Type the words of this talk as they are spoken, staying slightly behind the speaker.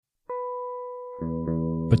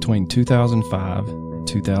Between 2005 and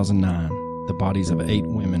 2009, the bodies of 8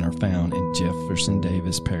 women are found in Jefferson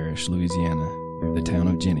Davis Parish, Louisiana, near the town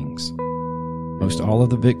of Jennings. Most all of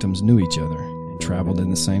the victims knew each other and traveled in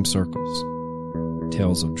the same circles.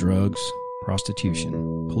 Tales of drugs,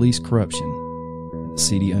 prostitution, police corruption, and the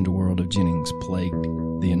seedy underworld of Jennings plagued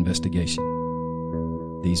the investigation.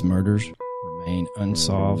 These murders remain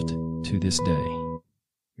unsolved to this day.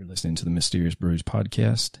 You're listening to the Mysterious Brews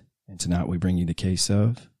podcast, and tonight we bring you the case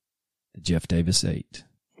of the Jeff Davis 8.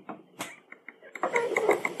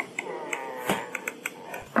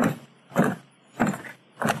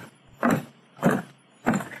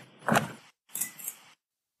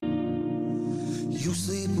 You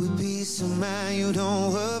sleep with peace of mind, you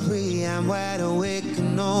don't worry. I'm wide awake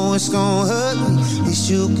and know it's gonna hurt me. Least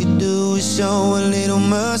you could do is show a little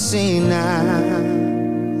mercy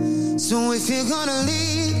now. So if you're gonna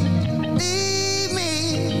leave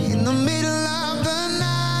me in the middle of the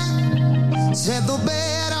night. Set the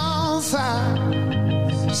bed on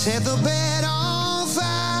fire. Set the bed on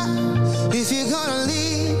fire. If you're gonna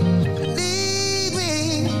leave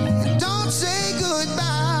me. Don't say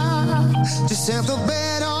goodbye. Just set the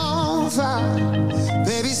bed on fire.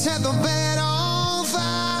 Baby, set the bed on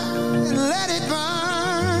fire. And let it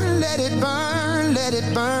burn, let it burn, let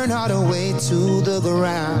it burn all the way to the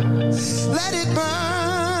ground. Let it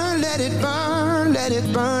burn, let it burn, let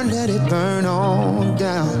it burn, let it burn on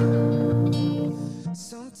down.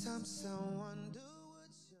 Sometimes I wonder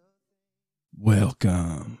what's your...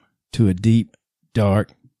 Welcome to a deep,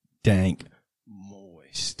 dark, dank,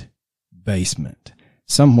 moist basement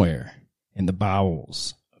somewhere in the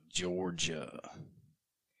bowels of Georgia.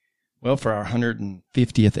 Well, for our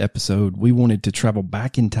 150th episode, we wanted to travel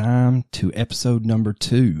back in time to episode number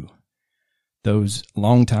 2. Those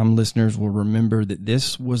longtime listeners will remember that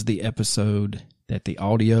this was the episode that the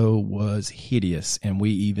audio was hideous, and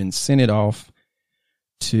we even sent it off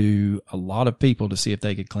to a lot of people to see if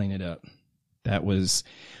they could clean it up. That was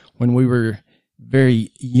when we were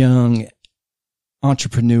very young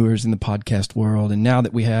entrepreneurs in the podcast world, and now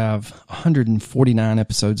that we have 149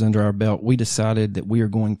 episodes under our belt, we decided that we are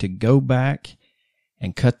going to go back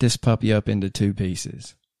and cut this puppy up into 2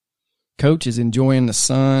 pieces. Coach is enjoying the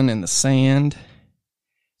sun and the sand,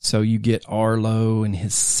 so you get Arlo and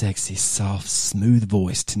his sexy, soft, smooth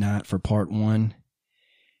voice tonight for part 1.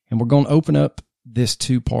 And we're going to open up this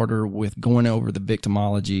 2-parter with going over the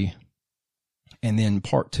victimology, and then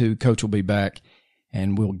part 2, Coach will be back,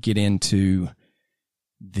 and we'll get into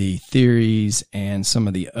the theories and some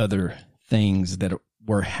of the other things that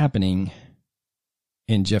were happening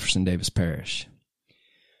in Jefferson Davis Parish.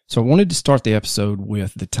 So I wanted to start the episode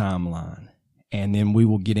with the timeline, and then we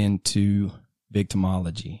will get into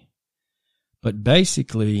victimology. But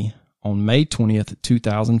basically, on May 20th,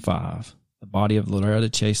 2005, the body of Loretta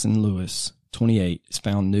Chasen Lewis, 28, is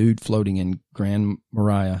found nude floating in Grand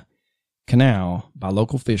Maria Canal by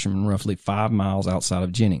local fishermen roughly 5 miles outside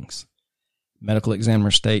of Jennings. Medical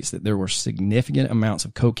examiner states that there were significant amounts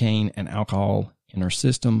of cocaine and alcohol in her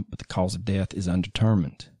system, but the cause of death is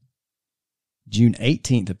undetermined. June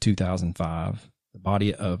 18th of 2005, the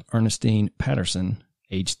body of Ernestine Patterson,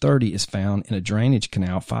 age 30, is found in a drainage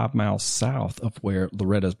canal 5 miles south of where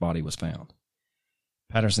Loretta's body was found.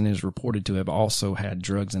 Patterson is reported to have also had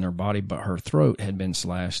drugs in her body, but her throat had been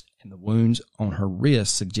slashed, and the wounds on her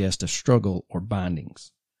wrists suggest a struggle or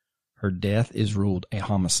bindings. Her death is ruled a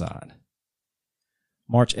homicide.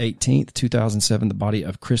 March 18th, 2007, the body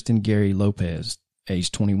of Kristen Gary Lopez,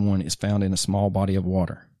 age 21, is found in a small body of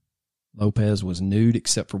water. Lopez was nude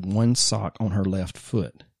except for one sock on her left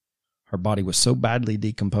foot. Her body was so badly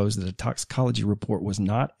decomposed that a toxicology report was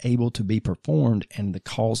not able to be performed, and the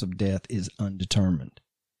cause of death is undetermined.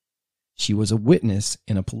 She was a witness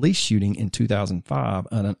in a police shooting in 2005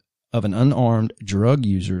 of an unarmed drug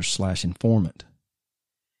user/informant.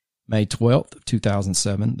 May 12th,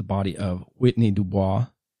 2007, the body of Whitney Dubois,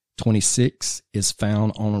 26, is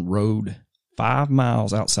found on a road 5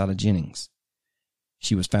 miles outside of Jennings.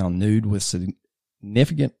 She was found nude with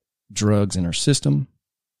significant drugs in her system.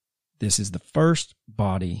 This is the first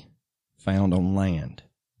body found on land.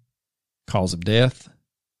 Cause of death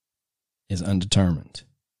is undetermined.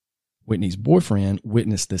 Whitney's boyfriend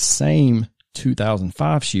witnessed the same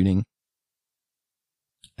 2005 shooting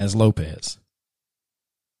as Lopez.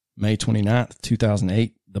 May 29th,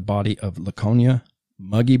 2008, the body of Laconia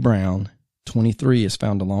Muggy Brown, 23, is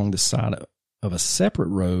found along the side of a separate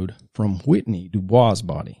road from Whitney Dubois'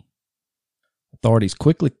 body. Authorities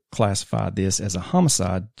quickly classified this as a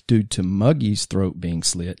homicide due to Muggy's throat being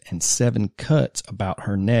slit and 7 cuts about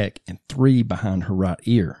her neck and 3 behind her right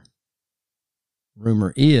ear.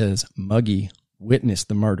 Rumor is Muggy witnessed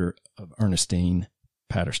the murder of Ernestine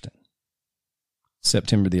Patterson.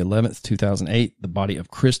 September the 11th, 2008, the body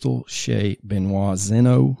of Crystal Shea Benoit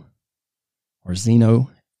Zeno,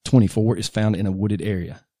 24, is found in a wooded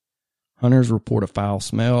area. Hunters report a foul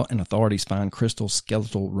smell, and authorities find Crystal's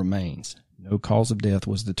skeletal remains. No cause of death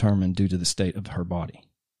was determined due to the state of her body.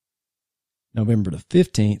 November the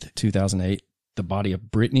 15th, 2008, the body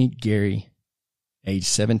of Brittany Gary, age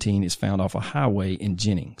 17, is found off a highway in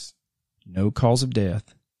Jennings. No cause of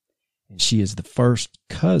death, and she is the first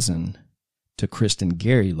cousin to Kristen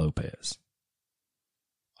Gary Lopez.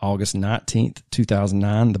 August 19th,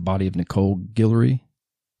 2009, the body of Nicole Guillory,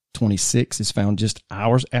 26, is found just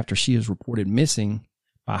hours after she is reported missing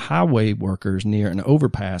by highway workers near an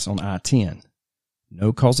overpass on I-10.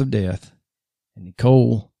 No cause of death, and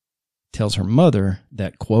Nicole tells her mother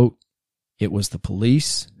that, quote, "It was the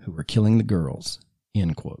police who were killing the girls,"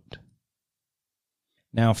 end quote.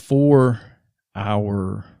 Now, for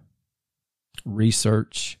our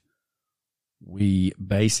research, we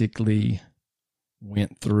basically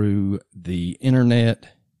went through the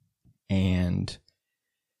internet and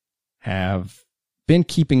have been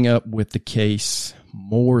keeping up with the case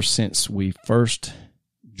more since we first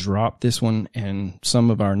dropped this one, and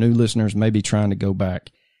some of our new listeners may be trying to go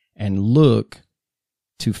back and look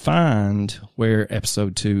to find where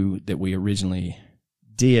episode 2 that we originally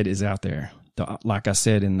did is out there. Like I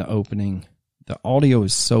said in the opening, the audio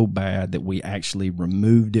is so bad that we actually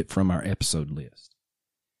removed it from our episode list.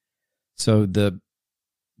 So the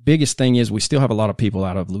biggest thing is we still have a lot of people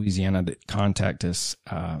out of Louisiana that contact us.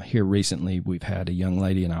 Here recently, we've had a young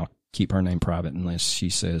lady, and I'll keep her name private unless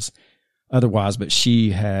she says otherwise, but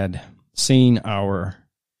she had seen our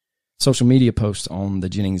social media posts on the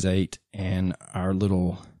Jennings 8 and our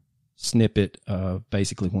little snippet of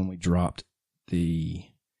basically when we dropped the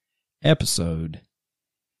episode,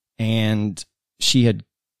 and she had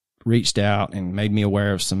reached out and made me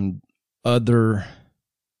aware of some other,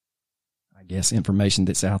 I guess, information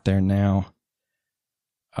that's out there now.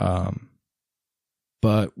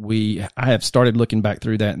 But I have started looking back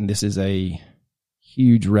through that, and this is a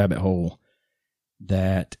huge rabbit hole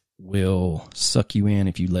that will suck you in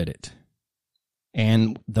if you let it.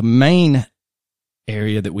 And the main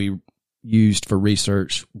area that we used for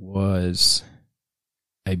research was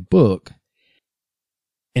a book,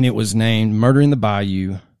 and it was named Murder in the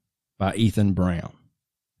Bayou by Ethan Brown,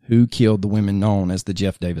 who killed the women known as the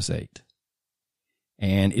Jeff Davis 8.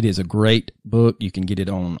 And it is a great book. You can get it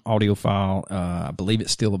on audio file. I believe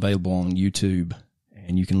it's still available on YouTube,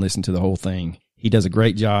 and you can listen to the whole thing. He does a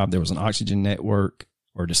great job. There was an Oxygen Network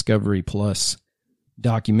or Discovery Plus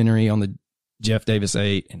documentary on the Jeff Davis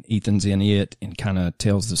 8, and Ethan's in it and kind of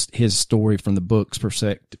tells his story from the book's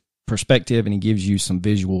perspective, and he gives you some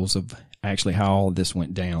visuals of actually how all of this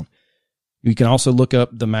went down. You can also look up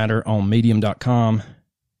the matter on medium.com,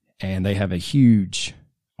 and they have a huge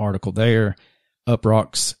article there.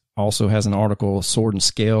 Uprocks also has an article. Sword and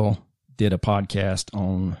Scale did a podcast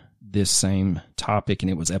on this same topic, and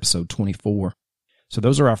it was episode 24. So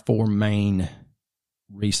those are our 4 main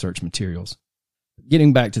research materials.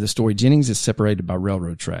 Getting back to the story, Jennings is separated by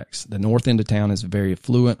railroad tracks. The north end of town is very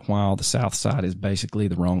affluent, while the south side is basically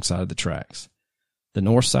the wrong side of the tracks. The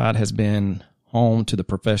north side has been home to the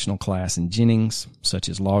professional class in Jennings, such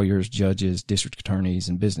as lawyers, judges, district attorneys,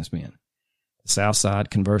 and businessmen. The south side,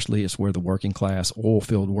 conversely, is where the working class, oil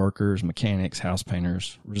field workers, mechanics, house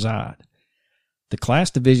painters reside. The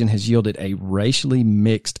class division has yielded a racially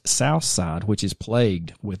mixed south side, which is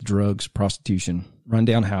plagued with drugs, prostitution,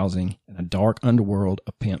 rundown housing, and a dark underworld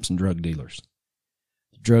of pimps and drug dealers.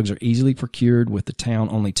 The drugs are easily procured, with the town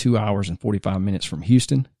only 2 hours and 45 minutes from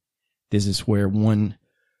Houston. This is where one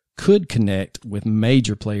could connect with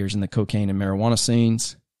major players in the cocaine and marijuana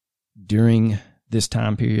scenes. During this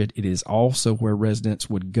time period, it is also where residents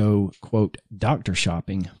would go, quote, doctor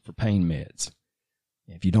shopping for pain meds.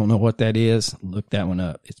 If you don't know what that is, look that one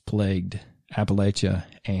up. It's plagued Appalachia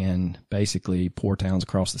and basically poor towns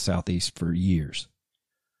across the southeast for years.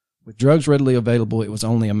 With drugs readily available, it was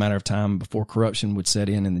only a matter of time before corruption would set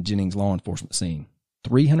in the Jennings law enforcement scene.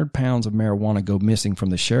 300 pounds of marijuana go missing from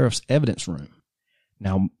the sheriff's evidence room.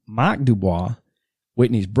 Now, Mike Dubois,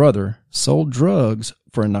 Whitney's brother, sold drugs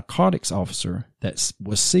for a narcotics officer that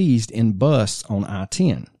was seized in busts on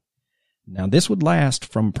I-10. Now, this would last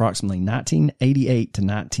from approximately 1988 to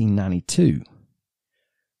 1992.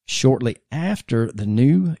 Shortly after the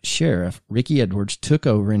new sheriff, Ricky Edwards, took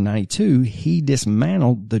over in 92, he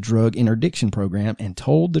dismantled the drug interdiction program and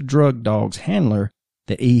told the drug dog's handler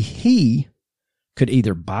that he could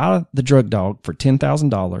either buy the drug dog for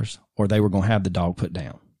 $10,000 or they were going to have the dog put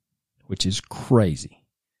down, which is crazy.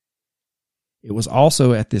 It was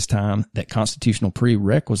also at this time that constitutional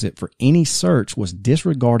prerequisite for any search was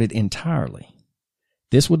disregarded entirely.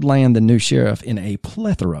 This would land the new sheriff in a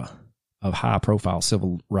plethora of high-profile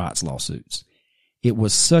civil rights lawsuits. It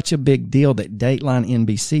was such a big deal that Dateline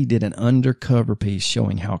NBC did an undercover piece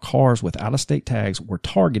showing how cars with out-of-state tags were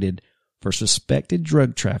targeted for suspected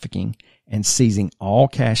drug trafficking and seizing all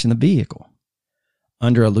cash in the vehicle.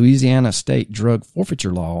 Under a Louisiana state drug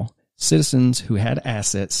forfeiture law, citizens who had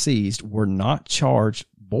assets seized were not charged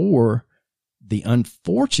or the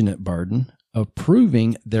unfortunate burden of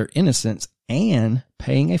proving their innocence and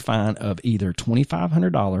paying a fine of either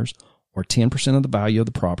 $2,500 or 10% of the value of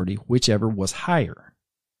the property, whichever was higher.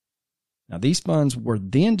 Now, these funds were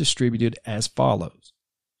then distributed as follows.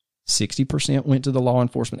 60% went to the law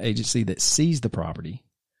enforcement agency that seized the property,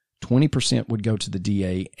 20% would go to the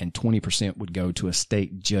DA, and 20% would go to a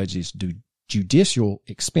state judge's judicial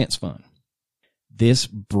expense fund. This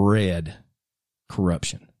bred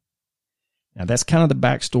corruption. Now, that's kind of the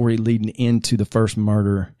backstory leading into the first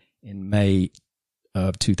murder in May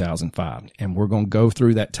of 2005. And we're going to go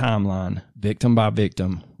through that timeline victim by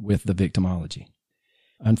victim with the victimology.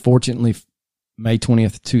 Unfortunately, May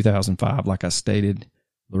 20th, 2005, like I stated,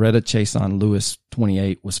 Loretta Chason Lewis,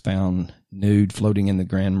 28, was found nude floating in the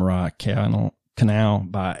Grand Marais Canal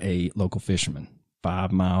by a local fisherman,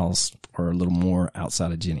 5 miles or a little more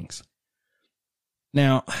outside of Jennings.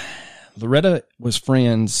 Now, Loretta's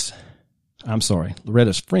friends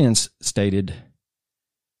stated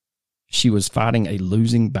she was fighting a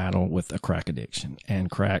losing battle with a crack addiction, and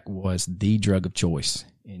crack was the drug of choice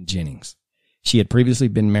in Jennings. She had previously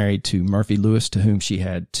been married to Murphy Lewis, to whom she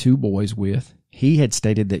had 2 boys with. He had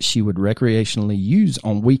stated that she would recreationally use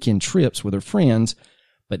on weekend trips with her friends,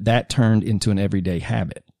 but that turned into an everyday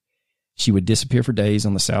habit. She would disappear for days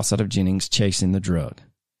on the south side of Jennings chasing the drug.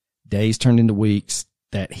 Days turned into weeks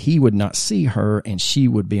that he would not see her, and she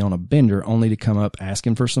would be on a bender only to come up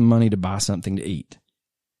asking for some money to buy something to eat.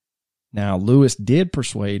 Now, Lewis did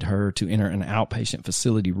persuade her to enter an outpatient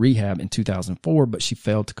facility rehab in 2004, but she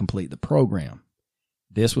failed to complete the program.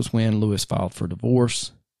 This was when Lewis filed for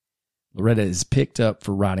divorce. Loretta is picked up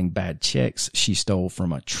for writing bad checks she stole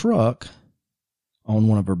from a truck on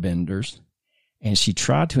one of her benders, and she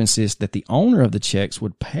tried to insist that the owner of the checks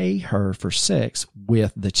would pay her for sex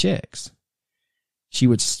with the checks. She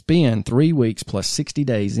would spend 3 weeks plus 60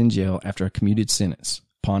 days in jail after a commuted sentence.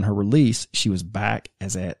 Upon her release, she was back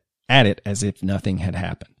at it as if nothing had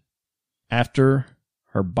happened. After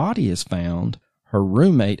her body is found, her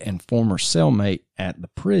roommate and former cellmate at the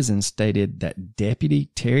prison stated that Deputy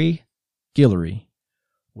Terry Guillory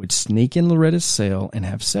would sneak in Loretta's cell and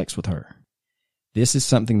have sex with her. This is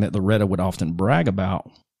something that Loretta would often brag about,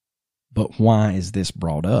 but why is this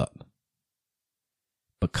brought up?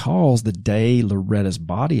 Because the day Loretta's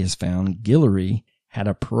body is found, Guillory had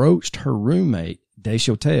approached her roommate,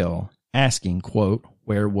 Deshotel, asking, quote,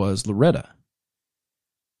 "Where was Loretta?"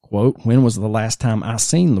 Quote, "When was the last time I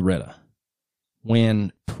seen Loretta?"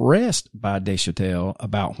 When pressed by Deshotel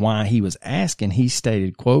about why he was asking, he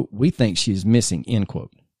stated, quote, "We think she is missing," end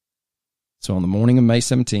quote. So on the morning of May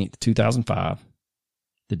 17th, 2005,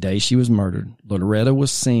 the day she was murdered, Loretta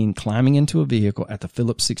was seen climbing into a vehicle at the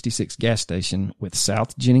Phillips 66 gas station with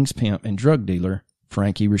South Jennings pimp and drug dealer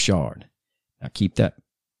Frankie Richard. Now keep that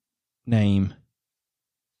name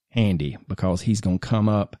handy because he's going to come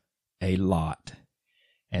up a lot.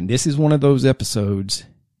 And this is one of those episodes,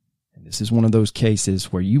 and this is one of those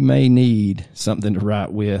cases where you may need something to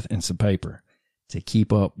write with and some paper to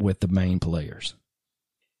keep up with the main players.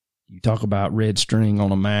 You talk about red string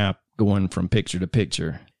on a map going from picture to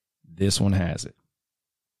picture. This one has it.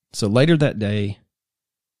 So later that day,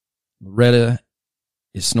 Loretta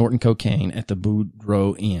is snorting cocaine at the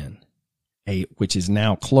Boudreaux Inn, which is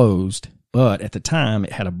now closed, but at the time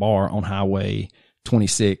it had a bar on Highway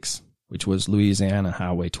 26, which was Louisiana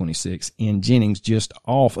Highway 26, in Jennings, just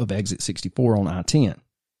off of exit 64 on I-10.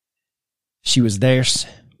 She was there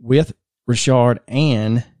with Richard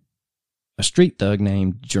and a street thug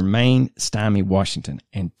named Jermaine Stymie Washington,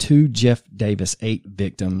 and 2 Jeff Davis 8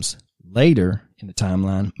 victims later in the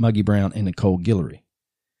timeline, Muggy Brown and Nicole Guillory.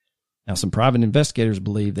 Now, some private investigators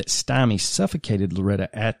believe that Stymie suffocated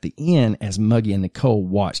Loretta at the inn as Muggy and Nicole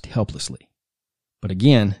watched helplessly. But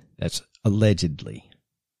again, that's allegedly.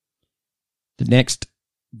 The next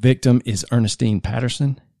victim is Ernestine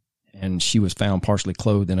Patterson, and she was found partially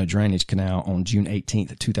clothed in a drainage canal on June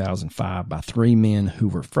 18th, 2005 by 3 men who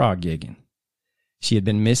were frog gigging. She had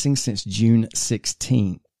been missing since June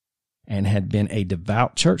 16th and had been a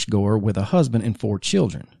devout churchgoer with a husband and 4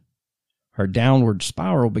 children. Her downward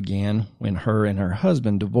spiral began when her and her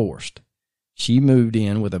husband divorced. She moved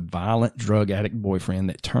in with a violent drug addict boyfriend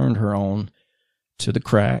that turned her on to the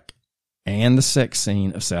crack and the sex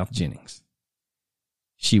scene of South Jennings.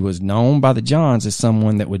 She was known by the Johns as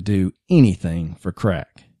someone that would do anything for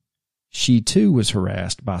crack. She too was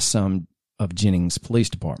harassed by some of Jennings' police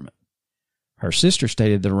department. Her sister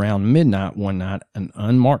stated that around midnight one night, an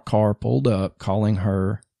unmarked car pulled up, calling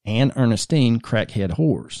her and Ernestine crackhead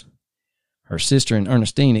whores. Her sister and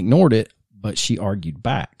Ernestine ignored it, but she argued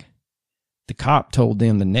back. The cop told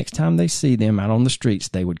them the next time they see them out on the streets,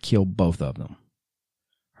 they would kill both of them.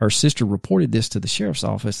 Her sister reported this to the sheriff's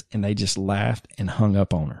office, and they just laughed and hung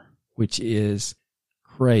up on her, which is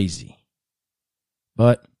crazy.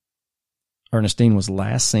 But Ernestine was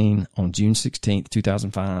last seen on June 16,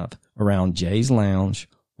 2005, around Jay's Lounge,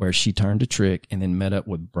 where she turned a trick and then met up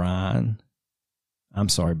with Byron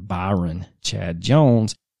Chad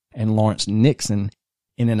Jones and Lawrence Nixon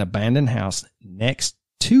in an abandoned house next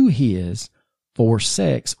to his for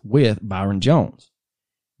sex with Byron Jones.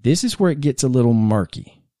 This is where it gets a little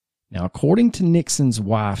murky. Now, according to Nixon's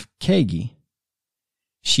wife, Kagi,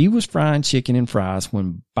 she was frying chicken and fries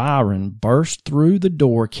when Byron burst through the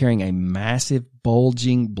door carrying a massive,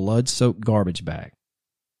 bulging, blood-soaked garbage bag.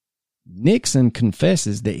 Nixon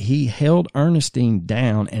confesses that he held Ernestine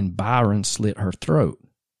down and Byron slit her throat.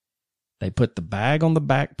 They put the bag on the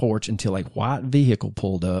back porch until a white vehicle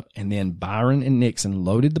pulled up, and then Byron and Nixon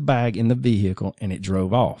loaded the bag in the vehicle and it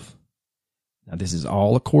drove off. Now, this is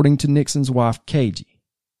all according to Nixon's wife, Kagi.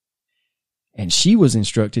 And she was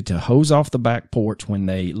instructed to hose off the back porch when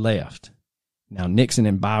they left. Now, Nixon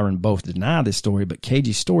and Byron both deny this story, but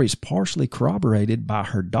Kagi's story is partially corroborated by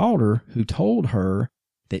her daughter, who told her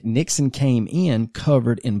that Nixon came in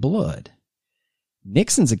covered in blood.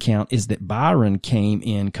 Nixon's account is that Byron came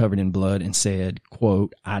in covered in blood and said,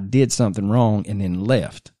 quote, "I did something wrong," and then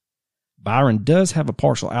left. Byron does have a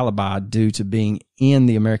partial alibi due to being in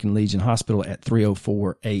the American Legion Hospital at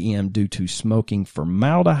 3:04 a.m. due to smoking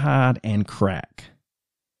formaldehyde and crack.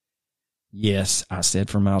 Yes, I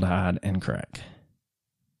said formaldehyde and crack.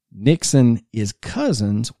 Nixon is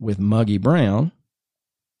cousins with Muggy Brown,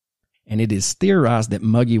 and it is theorized that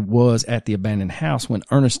Muggy was at the abandoned house when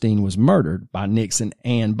Ernestine was murdered by Nixon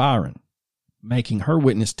and Byron, making her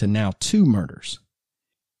witness to now 2 murders.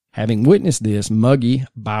 Having witnessed this, Muggy,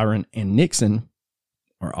 Byron, and Nixon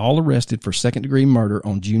are all arrested for second-degree murder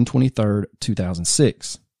on June 23,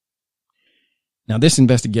 2006. Now, this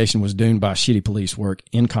investigation was doomed by shitty police work,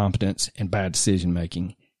 incompetence, and bad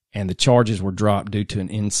decision-making, and the charges were dropped due to an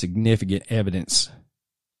insignificant evidence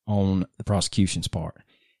on the prosecution's part.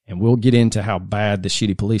 And we'll get into how bad the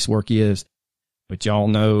shitty police work is, but y'all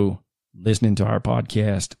know, listening to our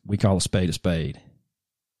podcast, we call a spade a spade.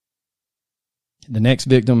 The next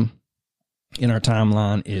victim in our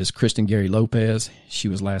timeline is Kristen Gary Lopez. She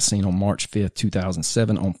was last seen on March 5th,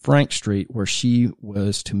 2007 on Frank Street, where she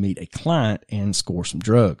was to meet a client and score some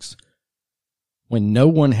drugs. When no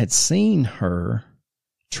one had seen her,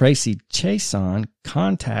 Tracy Chason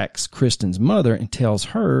contacts Kristen's mother and tells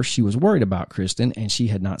her she was worried about Kristen and she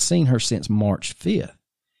had not seen her since March 5th.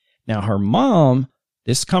 Now, her mom,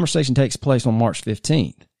 this conversation takes place on March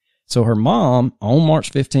 15th. So her mom, on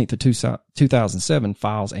March 15th of 2007,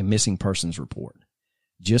 files a missing persons report.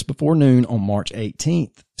 Just before noon on March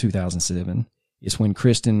 18th, 2007, is when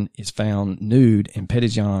Kristen is found nude in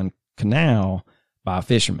Petitjean Canal by a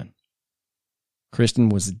fisherman. Kristen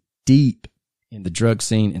was deep in the drug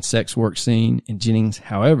scene and sex work scene in Jennings.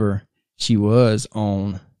 However, she was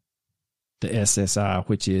on the SSI,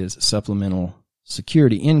 which is Supplemental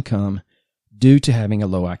Security Income, due to having a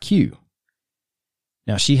low IQ.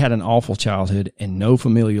 Now, she had an awful childhood and no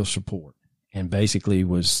familial support, and basically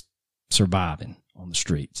was surviving on the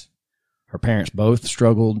streets. Her parents both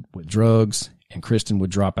struggled with drugs, and Kristen would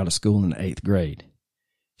drop out of school in the 8th grade.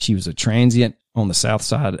 She was a transient on the south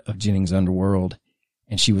side of Jennings underworld,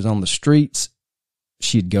 and she was on the streets.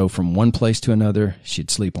 She'd go from one place to another. She'd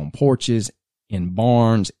sleep on porches, in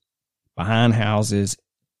barns, behind houses,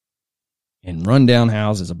 in rundown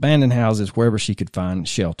houses, abandoned houses, wherever she could find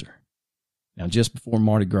shelter. Now, just before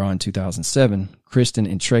Mardi Gras in 2007, Kristen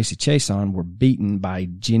and Tracy Chason were beaten by a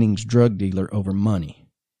Jennings drug dealer over money.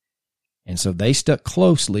 And so they stuck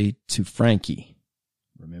closely to Frankie.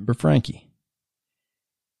 Remember Frankie?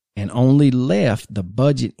 And only left the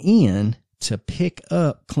budget in to pick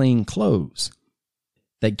up clean clothes.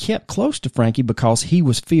 They kept close to Frankie because he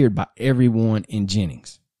was feared by everyone in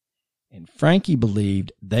Jennings. And Frankie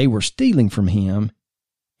believed they were stealing from him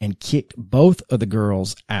and kicked both of the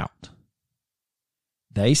girls out.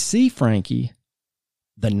 They see Frankie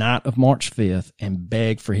the night of March 5th and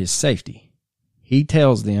beg for his safety. He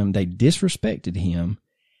tells them they disrespected him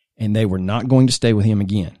and they were not going to stay with him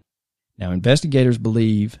again. Now, investigators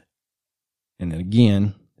believe, and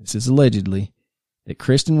again, this is allegedly, that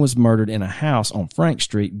Kristen was murdered in a house on Frank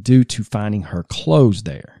Street due to finding her clothes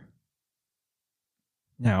there.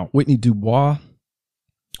 Now, Whitney Dubois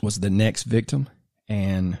was the next victim,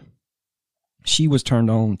 and she was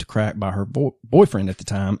turned on to crack by her boyfriend at the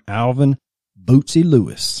time, Alvin Bootsy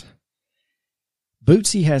Lewis.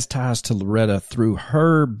 Bootsy has ties to Loretta through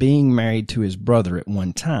her being married to his brother at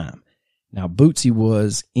one time. Now, Bootsy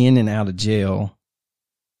was in and out of jail,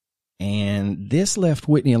 and this left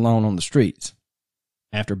Whitney alone on the streets.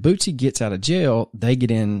 After Bootsy gets out of jail, they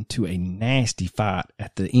get into a nasty fight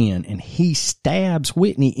at the end, and he stabs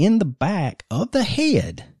Whitney in the back of the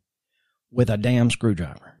head with a damn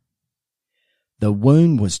screwdriver. The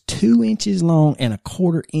wound was 2 inches long and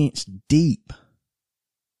 1/4 inch deep.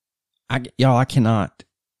 I cannot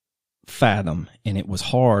fathom, and it was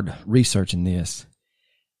hard researching this,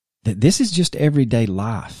 that this is just everyday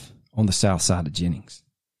life on the south side of Jennings.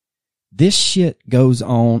 This shit goes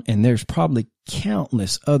on, and there's probably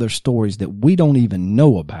countless other stories that we don't even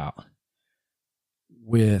know about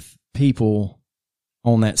with people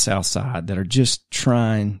on that south side that are just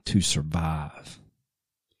trying to survive.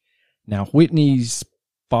 Now, Whitney's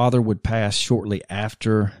father would pass shortly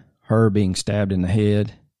after her being stabbed in the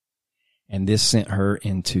head, and this sent her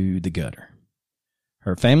into the gutter.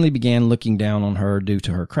 Her family began looking down on her due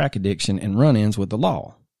to her crack addiction and run-ins with the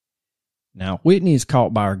law. Now, Whitney is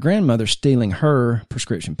caught by her grandmother stealing her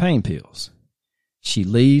prescription pain pills. She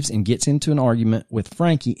leaves and gets into an argument with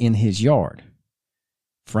Frankie in his yard.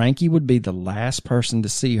 Frankie would be the last person to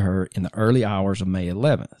see her in the early hours of May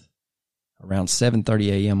 11th. Around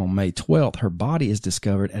 7:30 a.m. on May 12th, her body is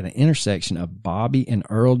discovered at an intersection of Bobby and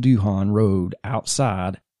Earl Duhan Road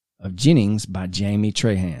outside of Jennings by Jamie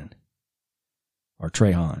Trahan.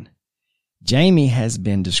 Jamie has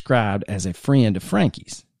been described as a friend of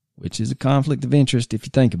Frankie's, which is a conflict of interest if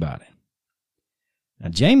you think about it. Now,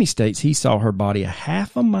 Jamie states he saw her body a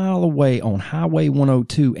half a mile away on Highway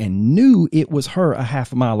 102 and knew it was her a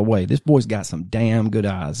half a mile away. This boy's got some damn good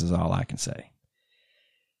eyes, is all I can say.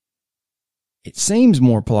 It seems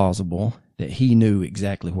more plausible that he knew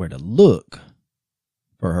exactly where to look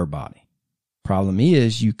for her body. Problem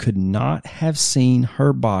is, you could not have seen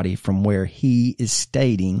her body from where he is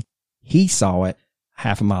stating he saw it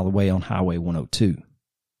half a mile away on Highway 102.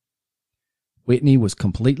 Whitney was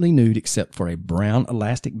completely nude except for a brown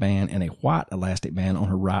elastic band and a white elastic band on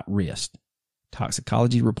her right wrist.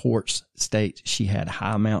 Toxicology reports state she had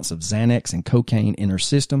high amounts of Xanax and cocaine in her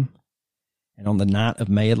system. And on the night of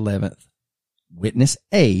May 11th, Witness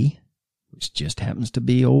A, which just happens to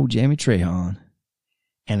be old Jamie Trahan,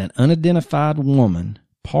 and an unidentified woman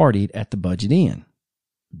partied at the Budget Inn,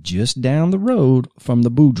 just down the road from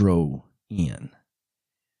the Boudreaux Inn.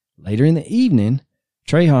 Later in the evening,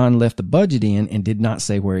 Trahan left the Budget Inn and did not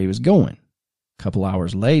say where he was going. A couple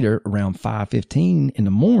hours later, around 5:15 in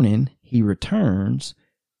the morning, he returns.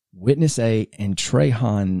 Witness A and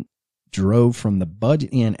Trahan drove from the Budget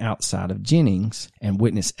Inn outside of Jennings, and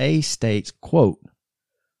Witness A states, quote,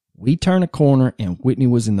 "We turned a corner and Whitney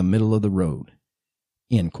was in the middle of the road,"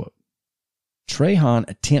 end quote. Trahan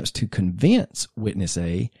attempts to convince Witness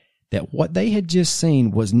A that what they had just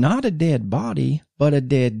seen was not a dead body, but a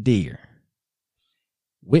dead deer.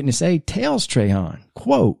 Witness A tells Trahan,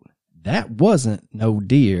 quote, "That wasn't no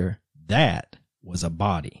deer, that was a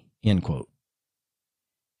body," end quote.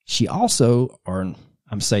 She also, or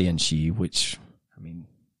I'm saying she, which, I mean,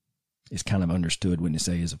 is kind of understood Witness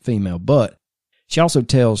A is a female, but she also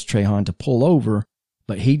tells Trahan to pull over,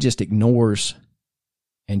 but he just ignores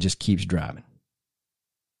and just keeps driving.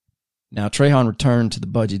 Now, Trahan returned to the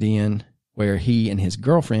Budget Inn where he and his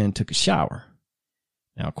girlfriend took a shower.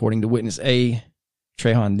 Now, according to Witness A,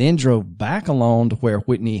 Trahan then drove back along to where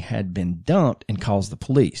Whitney had been dumped and calls the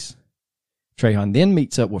police. Trahan then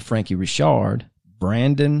meets up with Frankie Richard,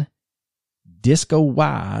 Brandon Disco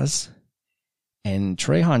Wise, and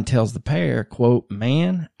Trahan tells the pair, quote,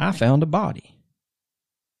 "Man, I found a body."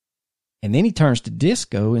 And then he turns to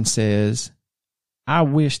Disco and says, "I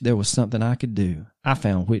wish there was something I could do. I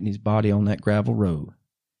found Whitney's body on that gravel road."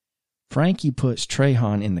 Frankie puts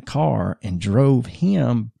Trahan in the car and drove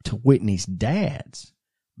him to Whitney's dad's,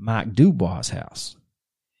 Mike Dubois' house.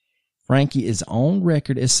 Frankie is on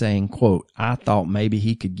record as saying, quote, "I thought maybe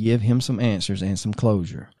he could give him some answers and some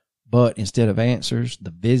closure. But instead of answers,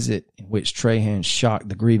 the visit in which Trahan shocked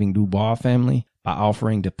the grieving Dubois family by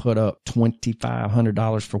offering to put up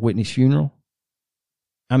 $2,500 for Whitney's funeral."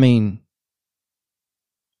 I mean,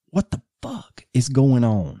 what the fuck is going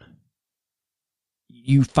on?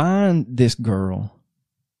 You find this girl,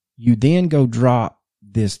 you then go drop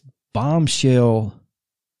this bombshell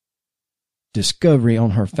discovery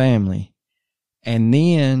on her family and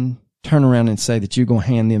then turn around and say that you're going to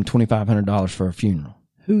hand them $2,500 for a funeral?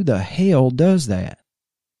 Who the hell does that?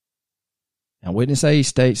 Now, witness A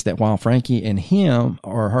states that while Frankie and him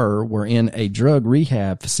or her were in a drug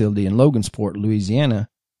rehab facility in Logansport, Louisiana,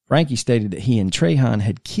 Frankie stated that he and Trahan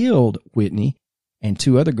had killed Whitney and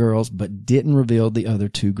 2 other girls, but didn't reveal the other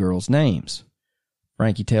 2 girls' names.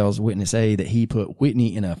 Frankie tells witness A that he put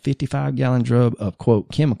Whitney in a 55-gallon drum of,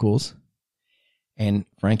 quote, chemicals. And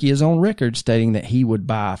Frankie is on record stating that he would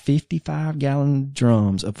buy 55-gallon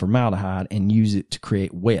drums of formaldehyde and use it to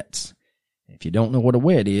create wets. If you don't know what a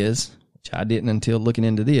wet is, which I didn't until looking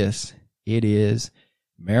into this, it is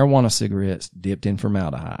marijuana cigarettes dipped in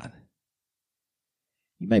formaldehyde.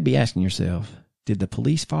 You may be asking yourself, did the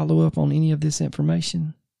police follow up on any of this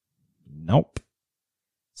information? Nope.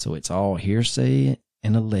 So it's all hearsay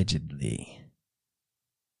and allegedly.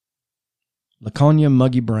 LaConya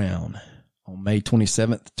Muggy Brown. On May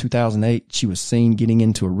 27th, 2008, she was seen getting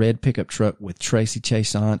into a red pickup truck with Tracy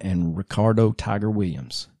Chason and Ricardo Tiger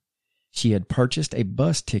Williams. She had purchased a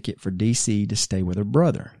bus ticket for D.C. to stay with her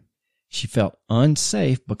brother. She felt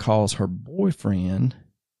unsafe because her boyfriend,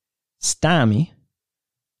 Stymie,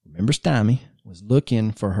 remember Stymie, was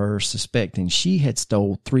looking for her, suspecting she had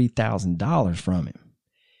stole $3,000 from him.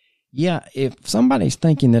 Yeah, if somebody's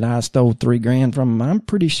thinking that I stole $3,000 from him, I'm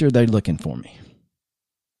pretty sure they're looking for me.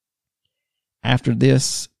 After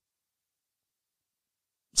this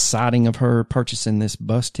sighting of her purchasing this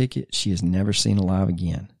bus ticket, she is never seen alive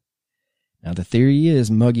again. Now, the theory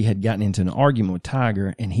is Muggy had gotten into an argument with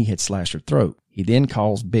Tiger and he had slashed her throat. He then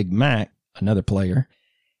calls Big Mac, another player,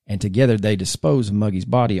 and together they dispose of Muggy's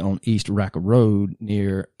body on East Racka Road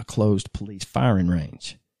near a closed police firing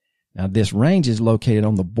range. Now, this range is located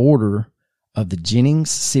on the border of the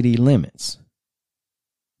Jennings city limits.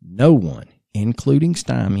 No one, including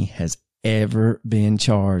Stymie, has ever been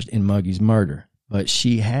charged in Muggy's murder, but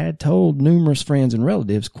she had told numerous friends and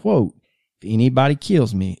relatives, quote, "If anybody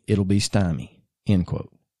kills me, it'll be Stymie," end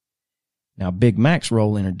quote. Now, Big Mac's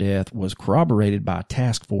role in her death was corroborated by a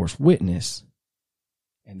task force witness,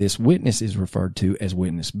 and this witness is referred to as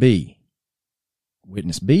Witness B.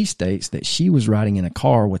 Witness B states that she was riding in a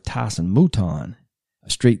car with Tyson Mouton, a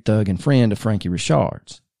street thug and friend of Frankie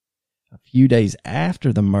Richard's, a few days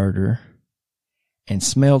after the murder, and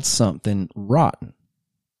smelled something rotten.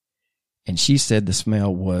 And she said the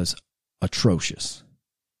smell was atrocious.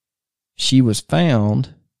 She was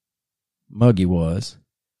found, Muggy was,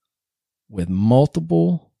 with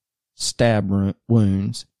multiple stab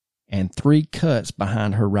wounds and 3 cuts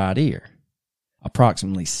behind her right ear,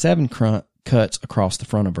 approximately 7 cuts across the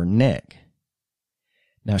front of her neck.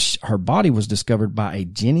 Now, her body was discovered by a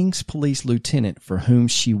Jennings police lieutenant for whom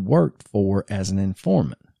she worked for as an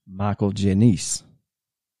informant, Michael Jennings.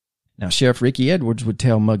 Now, Sheriff Ricky Edwards would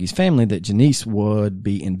tell Muggy's family that Jennings would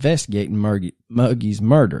be investigating Muggy's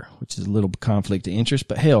murder, which is a little conflict of interest,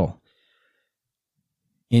 but hell,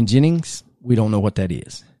 in Jennings, we don't know what that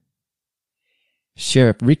is.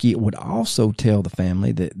 Sheriff Ricky would also tell the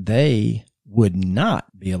family that they would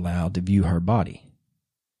not be allowed to view her body.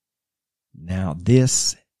 Now,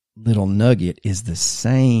 this little nugget is the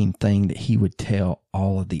same thing that he would tell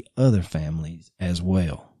all of the other families as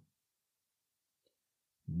well.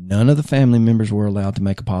 None of the family members were allowed to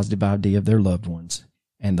make a positive ID of their loved ones,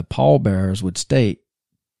 and the pallbearers would state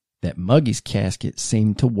that Muggy's casket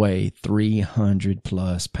seemed to weigh 300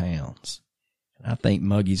 plus pounds. And I think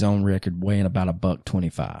Muggy's on record weighing about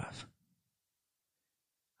 $125.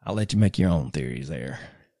 I'll let you make your own theories there.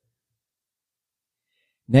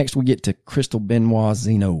 Next, we get to Crystal Benoit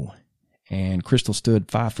Zeno, and Crystal stood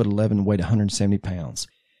 5'11", and weighed 170 pounds.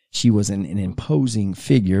 She was an imposing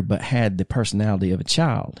figure, but had the personality of a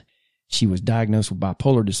child. She was diagnosed with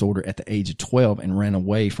bipolar disorder at the age of 12 and ran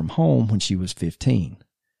away from home when she was 15.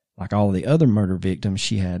 Like all the other murder victims,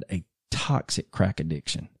 she had a toxic crack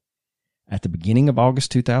addiction. At the beginning of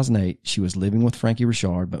August 2008, she was living with Frankie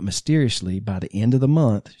Richard, but mysteriously, by the end of the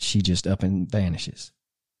month, she just up and vanishes.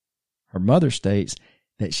 Her mother states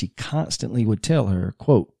that she constantly would tell her,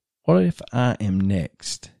 quote, "What if I am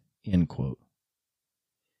next?" end quote.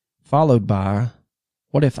 Followed by,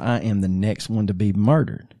 "What if I am the next one to be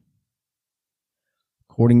murdered?"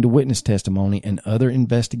 According to witness testimony and other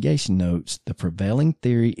investigation notes, the prevailing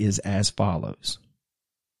theory is as follows.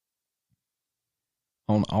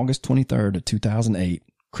 On August 23rd of 2008,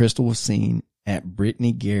 Crystal was seen at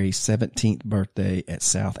Brittany Gary's 17th birthday at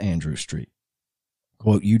South Andrew Street.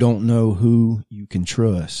 Quote, "You don't know who you can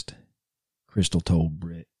trust," Crystal told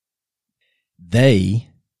Britt. They,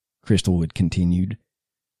 Crystal would continued,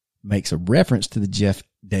 makes a reference to the Jeff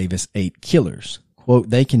Davis 8 killers. Quote,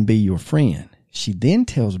 they can be your friend. She then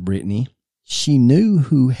tells Brittany she knew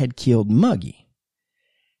who had killed Muggy.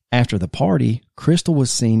 After the party, Crystal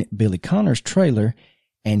was seen at Billy Connor's trailer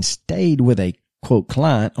and stayed with a, quote,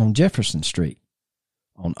 client on Jefferson Street.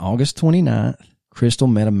 On August 29th, Crystal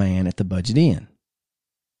met a man at the Budget Inn.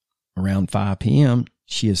 Around 5 p.m.,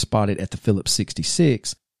 she is spotted at the Phillips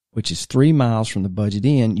 66, which is 3 miles from the Budget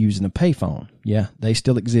Inn, using a payphone. Yeah, they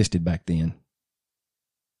still existed back then.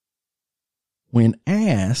 When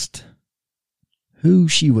asked who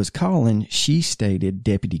she was calling, she stated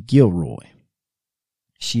Deputy Gilroy.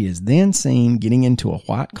 She is then seen getting into a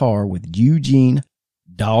white car with Eugene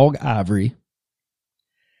Dog Ivory,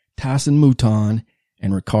 Tyson Mouton,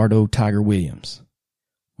 and Ricardo Tiger Williams,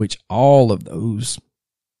 which all of those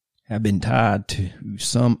have been tied to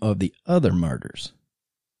some of the other murders.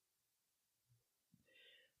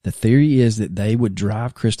 The theory is that they would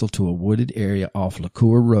drive Crystal to a wooded area off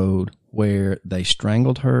LaCour Road where they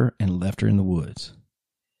strangled her and left her in the woods.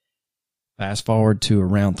 Fast forward to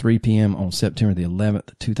around 3 p.m. on September the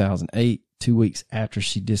 11th, 2008, 2 weeks after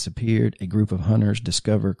she disappeared, a group of hunters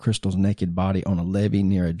discover Crystal's naked body on a levee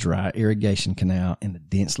near a dry irrigation canal in the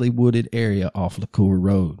densely wooded area off LaCour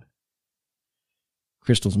Road.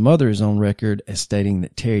 Crystal's mother is on record as stating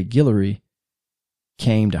that Terry Guillory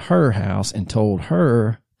came to her house and told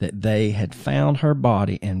her that they had found her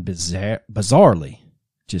body and bizarrely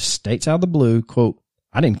just states out of the blue, quote,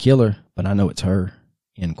 I didn't kill her, but I know it's her,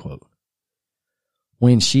 end quote.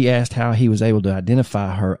 When she asked how he was able to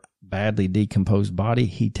identify her badly decomposed body,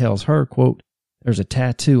 he tells her, quote, there's a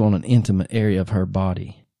tattoo on an intimate area of her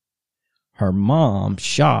body. Her mom,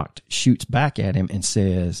 shocked, shoots back at him and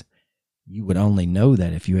says, you would only know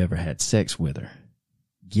that if you ever had sex with her.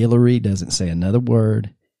 Guillory doesn't say another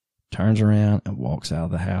word, turns around and walks out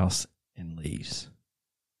of the house and leaves.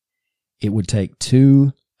 It would take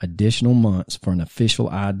 2 additional months for an official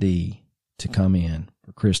ID to come in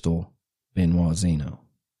for Crystal Benoit-Zeno.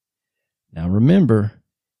 Now remember,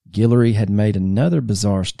 Guillory had made another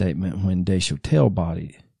bizarre statement when Deschantel's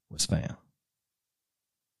body was found.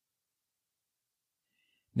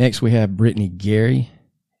 Next we have Brittany Gary,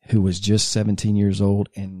 who was just 17 years old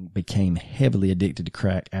and became heavily addicted to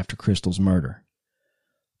crack after Crystal's murder.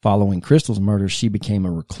 Following Crystal's murder, she became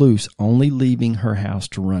a recluse, only leaving her house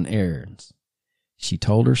to run errands. She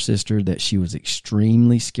told her sister that she was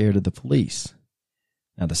extremely scared of the police.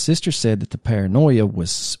 Now, the sister said that the paranoia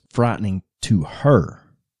was frightening to her.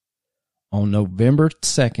 On November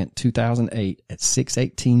 2nd, 2008, at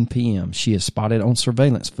 6:18 p.m., she is spotted on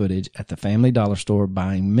surveillance footage at the Family Dollar store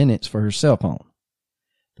buying minutes for her cell phone.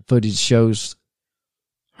 The footage shows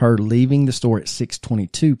her leaving the store at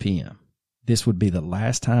 6:22 p.m. This would be the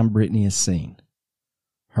last time Brittany is seen.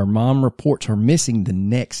 Her mom reports her missing the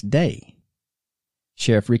next day.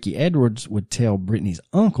 Sheriff Ricky Edwards would tell Brittany's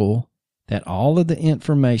uncle that all of the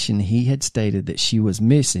information he had stated that she was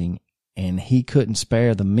missing and he couldn't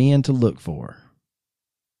spare the men to look for her.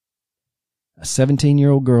 A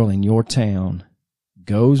 17-year-old girl in your town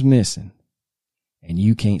goes missing and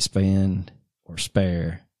you can't spend or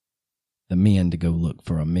spare the men to go look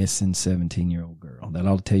for a missing 17-year-old girl. That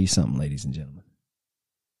ought to tell you something, ladies and gentlemen.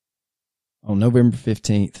 On November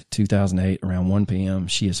 15th, 2008, around 1 p.m.,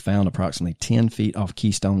 she is found approximately 10 feet off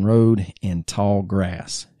Keystone Road in tall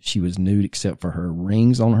grass. She was nude except for her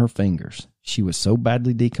rings on her fingers. She was so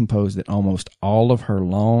badly decomposed that almost all of her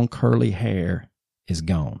long, curly hair is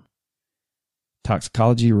gone.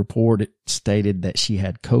 Toxicology report stated that she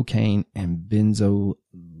had cocaine and benzoyl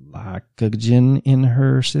in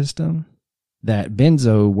her system. That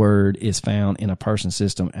benzo word is found in a person's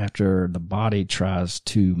system after the body tries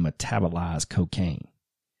to metabolize cocaine.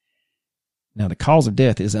 Now, the cause of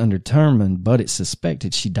death is undetermined, but it's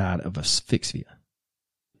suspected she died of asphyxia.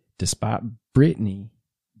 Despite Brittany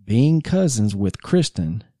being cousins with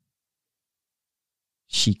Kristen,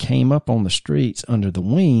 she came up on the streets under the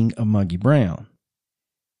wing of Muggy Brown.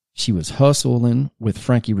 She was hustling with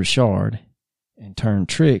Frankie Richard and turned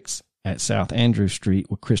tricks at South Andrew Street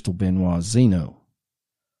with Crystal Benoit-Zeno.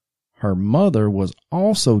 Her mother was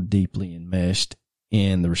also deeply enmeshed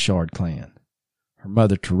in the Richard clan. Her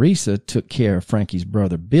mother, Teresa, took care of Frankie's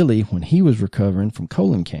brother, Billy, when he was recovering from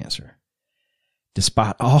colon cancer.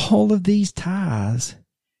 Despite all of these ties,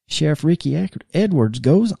 Sheriff Ricky Edwards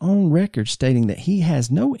goes on record stating that he has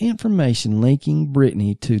no information linking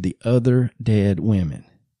Brittany to the other dead women.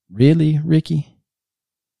 Really, Ricky?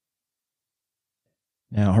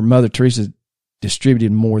 Now, her mother, Teresa,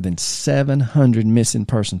 distributed more than 700 missing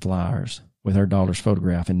person flyers with her daughter's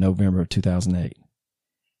photograph in November of 2008.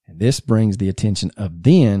 And this brings the attention of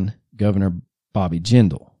then Governor Bobby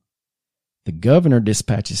Jindal. The governor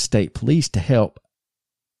dispatches state police to help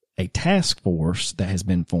a task force that has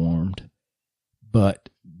been formed, but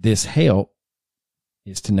this help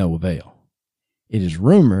is to no avail. It is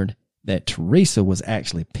rumored that Teresa was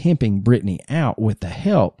actually pimping Brittany out with the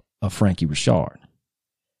help of Frankie Richard.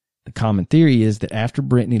 The common theory is that after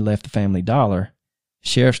Brittany left the Family Dollar,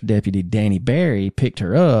 Sheriff's Deputy Danny Barry picked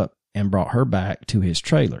her up and brought her back to his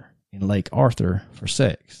trailer in Lake Arthur for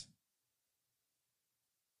sex.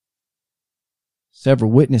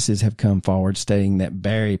 Several witnesses have come forward stating that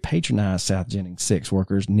Barry patronized South Jennings sex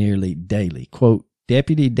workers nearly daily. Quote,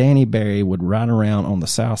 Deputy Danny Barry would ride around on the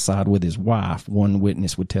south side with his wife, one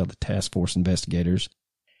witness would tell the task force investigators,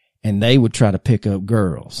 and they would try to pick up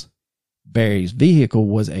girls. Barry's vehicle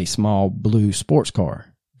was a small blue sports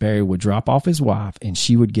car. Barry would drop off his wife and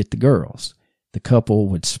she would get the girls. The couple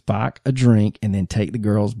would spike a drink and then take the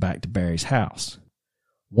girls back to Barry's house.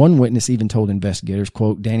 One witness even told investigators,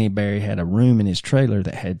 quote, Danny Barry had a room in his trailer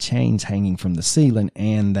that had chains hanging from the ceiling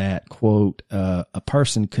and that, quote, a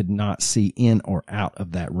person could not see in or out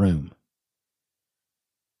of that room.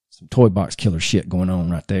 Some toy box killer shit going on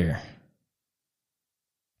right there.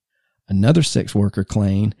 Another sex worker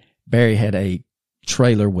claimed Barry had a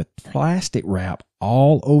trailer with plastic wrap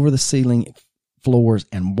all over the ceiling, floors,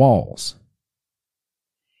 and walls.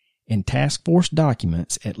 In task force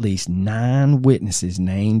documents, at least 9 witnesses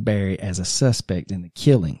named Barry as a suspect in the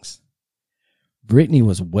killings. Brittany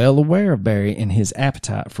was well aware of Barry and his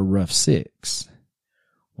appetite for rough sex.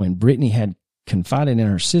 When Brittany had confided in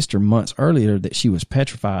her sister months earlier that she was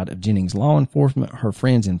petrified of Jennings' law enforcement, her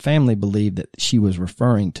friends and family believed that she was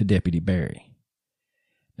referring to Deputy Barry.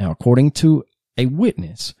 Now, according to a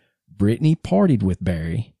witness, Brittany partied with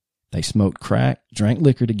Barry. They smoked crack, drank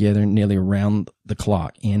liquor together nearly around the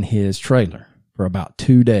clock in his trailer for about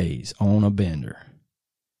 2 days on a bender.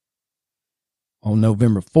 On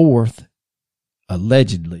November 4th,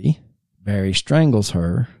 allegedly, Barry strangles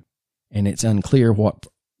her, and it's unclear what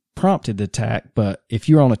prompted the attack, but if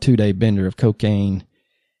you're on a 2-day bender of cocaine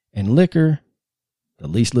and liquor, the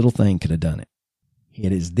least little thing could have done it.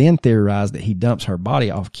 It is then theorized that he dumps her body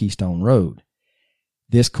off Keystone Road.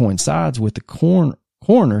 This coincides with the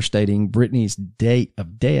coroner stating Brittany's date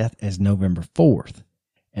of death as November 4th.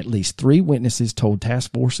 At least 3 witnesses told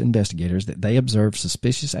task force investigators that they observed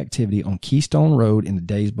suspicious activity on Keystone Road in the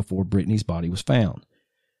days before Brittany's body was found.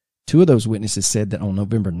 2 of those witnesses said that on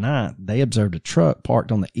November 9th, they observed a truck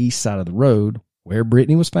parked on the east side of the road where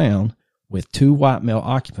Brittany was found with 2 white male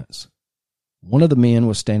occupants. One of the men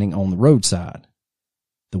was standing on the roadside.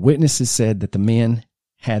 The witnesses said that the men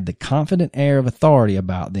had the confident air of authority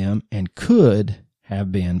about them and could have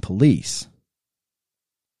been police.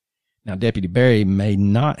 Now, Deputy Barry may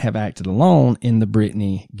not have acted alone in the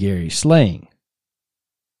Brittany Gary slaying.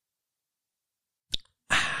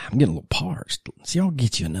 I'm getting a little parched. So y'all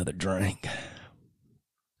get you another drink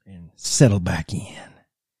and settle back in.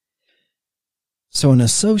 So an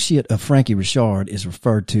associate of Frankie Richard is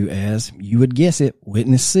referred to as, you would guess it,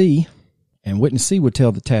 Witness C. And Witness C would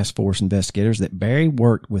tell the task force investigators that Barry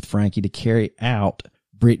worked with Frankie to carry out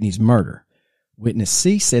Brittany's murder. Witness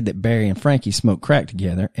C said that Barry and Frankie smoked crack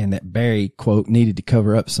together and that Barry, quote, needed to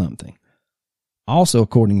cover up something. Also,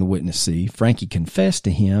 according to Witness C, Frankie confessed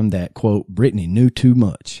to him that, quote, Brittany knew too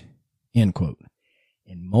much, end quote.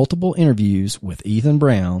 In multiple interviews with Ethan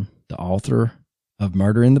Brown, the author of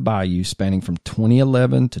Murder in the Bayou spanning from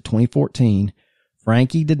 2011 to 2014,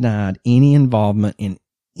 Frankie denied any involvement in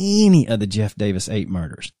any of the Jeff Davis 8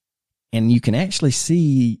 murders. And you can actually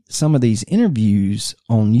see some of these interviews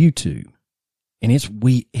on YouTube. And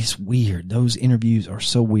it's weird. Those interviews are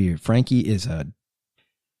so weird. Frankie is an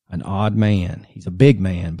odd man. He's a big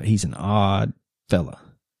man, but he's an odd fella.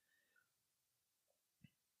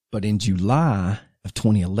 But in July of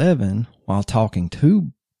 2011, while talking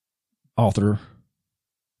to author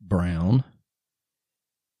Brown,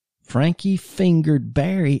 Frankie fingered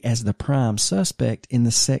Barry as the prime suspect in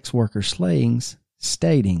the sex worker slayings,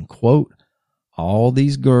 stating, quote, all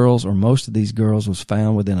these girls, or most of these girls, was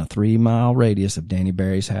found within a 3-mile radius of Danny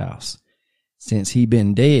Barry's house. Since he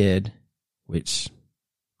been dead, which,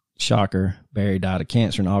 shocker, Barry died of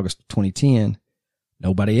cancer in August of 2010,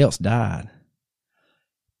 nobody else died.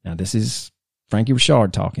 Now, this is Frankie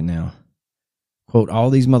Richard talking now. Quote, all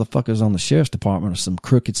these motherfuckers on the sheriff's department are some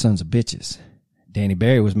crooked sons of bitches. Danny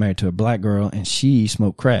Barry was married to a black girl, and she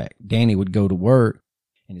smoked crack. Danny would go to work,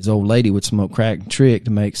 and his old lady would smoke crack and trick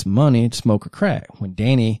to make some money to smoke her crack. When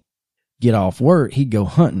Danny get off work, he'd go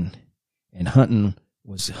hunting, and hunting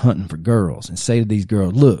was hunting for girls, and say to these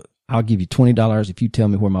girls, look, I'll give you $20 if you tell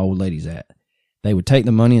me where my old lady's at. They would take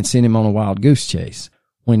the money and send him on a wild goose chase.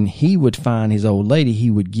 when he would find his old lady,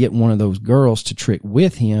 he would get one of those girls to trick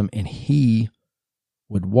with him, and he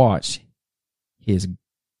would watch his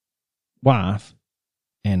wife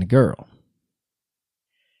and the girl.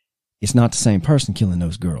 It's not the same person killing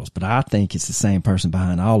those girls, but I think it's the same person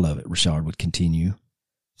behind all of it, Richard would continue.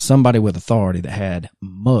 Somebody with authority that had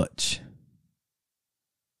much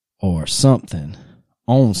or something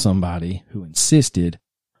on somebody who insisted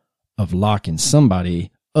of locking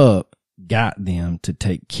somebody up, got them to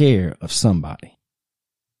take care of somebody.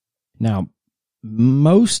 Now,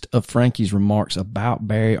 most of Frankie's remarks about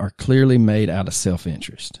Barry are clearly made out of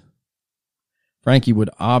self-interest. Frankie would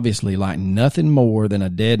obviously like nothing more than a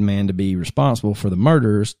dead man to be responsible for the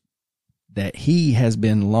murders that he has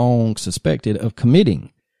been long suspected of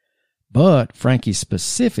committing. But Frankie's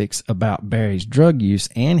specifics about Barry's drug use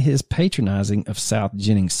and his patronizing of South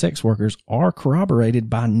Jennings sex workers are corroborated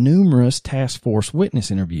by numerous task force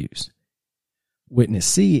witness interviews. Witness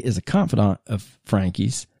C is a confidant of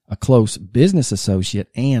Frankie's, a close business associate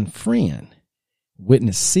and friend.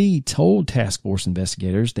 Witness C told task force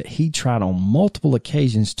investigators that he tried on multiple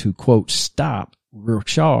occasions to, quote, stop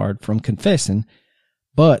Richard from confessing,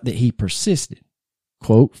 but that he persisted.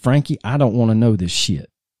 Quote, Frankie, I don't want to know this shit.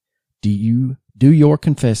 Do your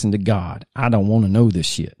confessing to God. I don't want to know this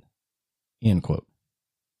shit. End quote.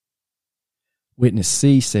 Witness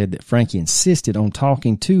C said that Frankie insisted on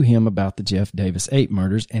talking to him about the Jeff Davis 8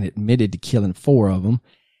 murders and admitted to killing 4 of them,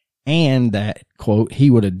 and that, quote, he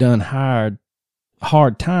would have done hard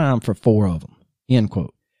time for 4 of them, end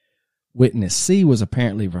quote. Witness C was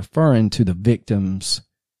apparently referring to the victims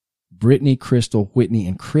Brittany, Crystal, Whitney,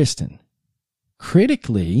 and Kristen.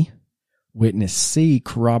 Critically, Witness C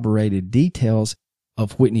corroborated details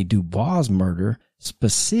of Whitney Dubois' murder,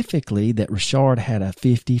 specifically that Richard had a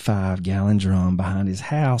 55-gallon drum behind his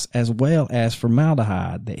house, as well as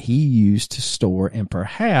formaldehyde that he used to store and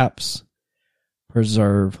perhaps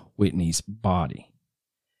preserve Whitney's body.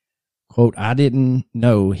 Quote, I didn't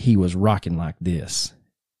know he was rocking like this,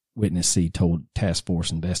 Witness C told task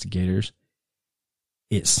force investigators.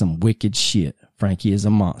 It's some wicked shit. Frankie is a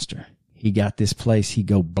monster. He got this place he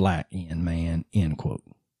go black in, man, end quote.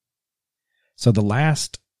 So the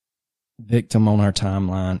last victim on our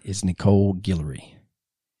timeline is Nicole Guillory.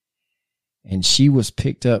 And she was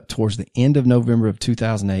picked up towards the end of November of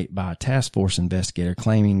 2008 by a task force investigator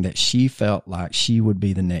claiming that she felt like she would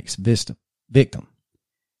be the next victim.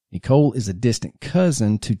 Nicole is a distant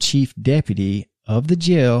cousin to Chief Deputy of the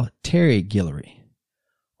jail, Terry Guillory.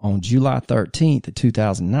 On July 13th of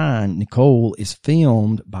 2009, Nicole is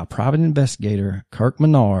filmed by private investigator Kirk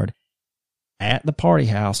Menard at the party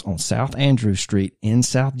house on South Andrew Street in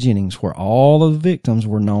South Jennings, where all of the victims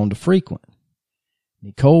were known to frequent.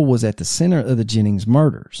 Nicole was at the center of the Jennings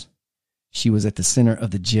murders. She was at the center of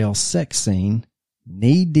the jail sex scene,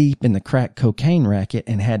 knee-deep in the crack cocaine racket,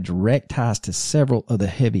 and had direct ties to several of the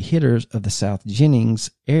heavy hitters of the South Jennings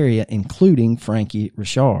area, including Frankie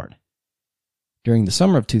Richard. During the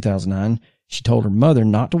summer of 2009, she told her mother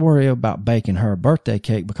not to worry about baking her a birthday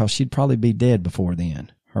cake because she'd probably be dead before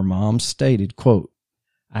then. Her mom stated, quote,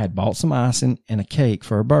 I had bought some icing and a cake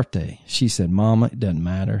for her birthday. She said, Mama, it doesn't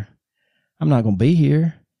matter. I'm not going to be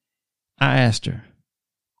here. I asked her,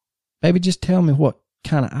 baby, just tell me what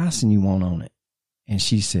kind of icing you want on it. And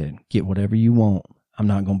she said, get whatever you want. I'm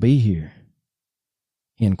not going to be here.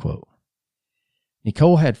 End quote.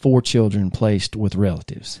 Nicole had 4 children placed with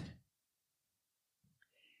relatives.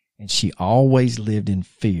 And she always lived in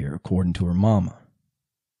fear, according to her mama.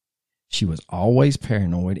 She was always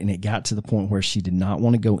paranoid, and it got to the point where she did not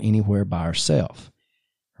want to go anywhere by herself.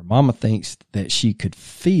 Her mama thinks that she could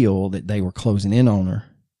feel that they were closing in on her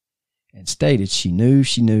and stated she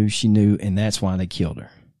knew, and that's why they killed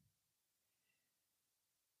her.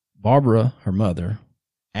 Barbara, her mother,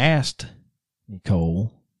 asked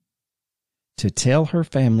Nicole to tell her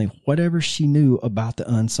family whatever she knew about the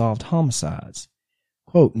unsolved homicides.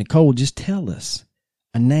 Quote, Nicole, just tell us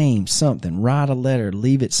a name, something, write a letter,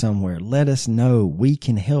 leave it somewhere. Let us know. We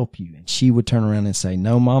can help you. And she would turn around and say,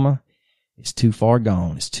 no, Mama, it's too far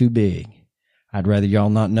gone. It's too big. I'd rather y'all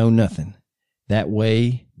not know nothing. That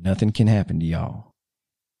way, nothing can happen to y'all.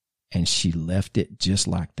 And she left it just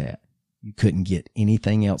like that. You couldn't get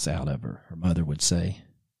anything else out of her, her mother would say.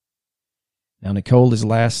 Now, Nicole is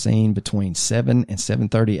last seen between 7 and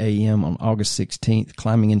 7:30 a.m. on August 16th,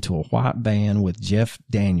 climbing into a white van with Jeff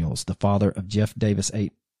Daniels, the father of Jeff Davis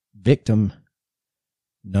 8 victim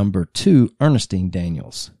number 2, Ernestine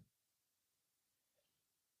Daniels.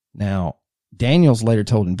 Now, Daniels later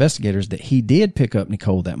told investigators that he did pick up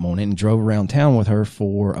Nicole that morning and drove around town with her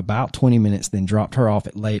for about 20 minutes, then dropped her off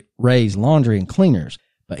at Ray's Laundry and Cleaners.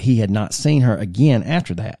 but he had not seen her again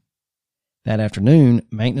after that. That afternoon,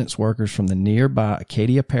 maintenance workers from the nearby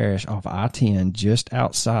Acadia Parish off I-10, just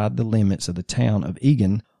outside the limits of the town of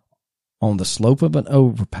Egan, on the slope of an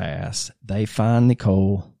overpass, they find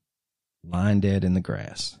Nicole lying dead in the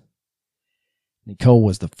grass. Nicole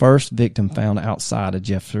was the first victim found outside of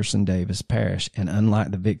Jefferson Davis Parish, and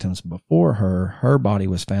unlike the victims before her, her body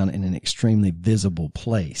was found in an extremely visible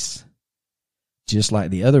place. Just like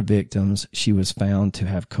the other victims, she was found to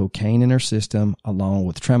have cocaine in her system along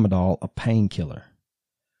with tramadol, a painkiller.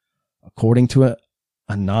 According to an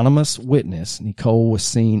anonymous witness, Nicole was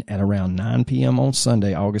seen at around 9 p.m. on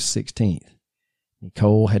Sunday, August 16th.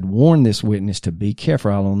 Nicole had warned this witness to be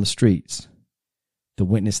careful out on the streets. The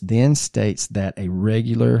witness then states that a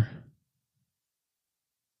regular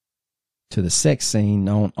to the sex scene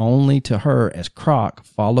known only to her as Croc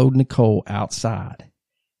followed Nicole outside,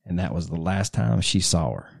 and that was the last time she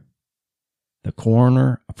saw her. The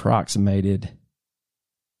coroner approximated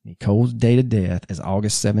Nicole's date of death as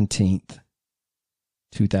August 17th,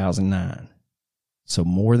 2009. So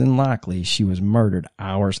more than likely, she was murdered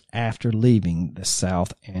hours after leaving the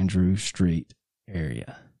South Andrew Street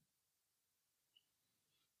area.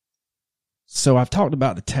 So I've talked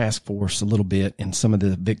about the task force a little bit and some of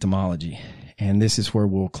the victimology, and this is where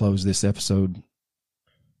we'll close this episode.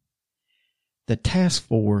 The task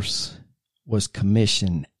force was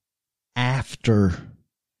commissioned after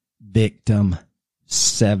victim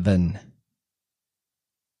 7.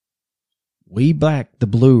 We black the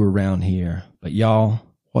blue around here, but y'all,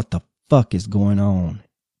 what the fuck is going on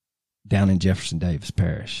down in Jefferson Davis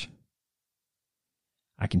Parish?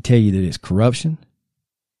 I can tell you that it's corruption,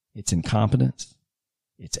 it's incompetence,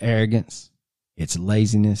 it's arrogance, it's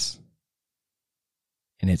laziness,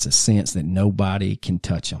 and it's a sense that nobody can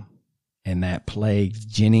touch them. And that plagues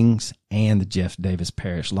Jennings and the Jeff Davis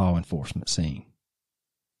Parish law enforcement scene.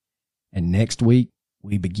 And next week,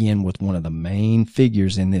 we begin with one of the main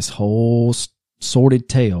figures in this whole sordid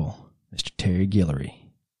tale, Mr. Terry Guillory.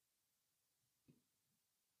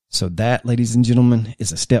 So that, ladies and gentlemen,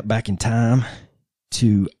 is a step back in time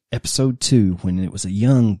to episode 2, when it was a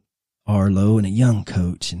young Arlo and a young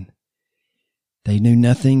coach, and they knew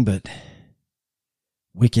nothing but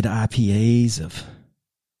wicked IPAs of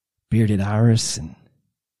Bearded Iris and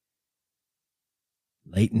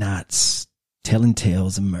late nights telling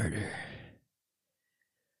tales of murder.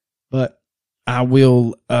 But I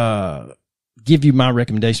will give you my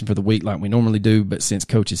recommendation for the week like we normally do, but since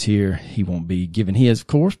Coach is here, he won't be giving his, of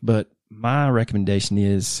course. But my recommendation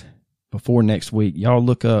is, before next week, y'all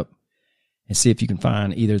look up and see if you can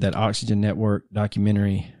find either that Oxygen Network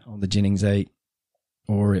documentary on the Jennings 8,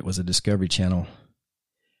 or it was a Discovery Channel.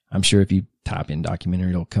 I'm sure if you type in documentary,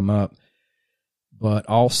 it'll come up. But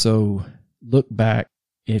also look back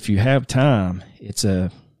if you have time. It's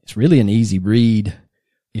really an easy read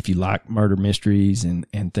if you like murder mysteries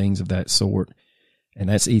and things of that sort. And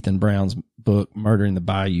that's Ethan Brown's book, Murder in the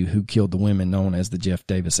Bayou, Who Killed the Women, known as the Jeff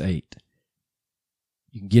Davis 8.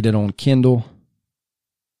 You can get it on Kindle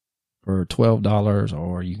for $12,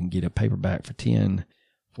 or you can get a paperback for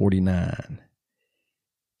 $10.49.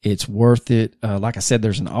 It's worth it. Like I said,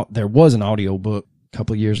 there was an audio book a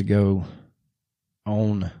couple of years ago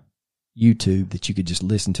on YouTube that you could just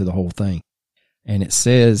listen to the whole thing. And it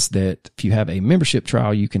says that if you have a membership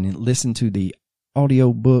trial, you can listen to the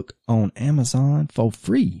audio book on Amazon for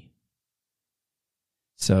free.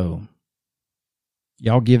 So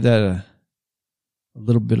y'all give that a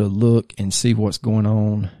little bit of look and see what's going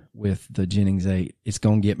on with the Jennings 8. It's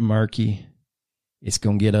going to get murky. It's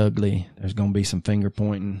going to get ugly. There's going to be some finger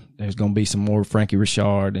pointing. There's going to be some more Frankie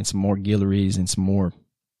Richard and some more Guillory's and some more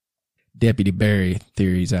Deputy Barry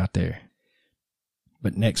theories out there.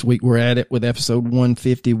 But next week we're at it with episode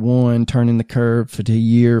 151, turning the curve for the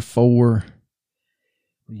year 4.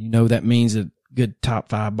 You know that means a good top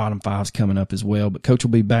 5, bottom 5 is coming up as well. But Coach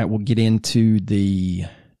will be back. We'll get into the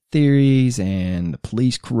theories and the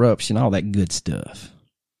police corruption, all that good stuff.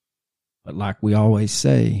 But like we always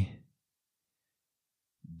say,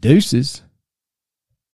 deuces.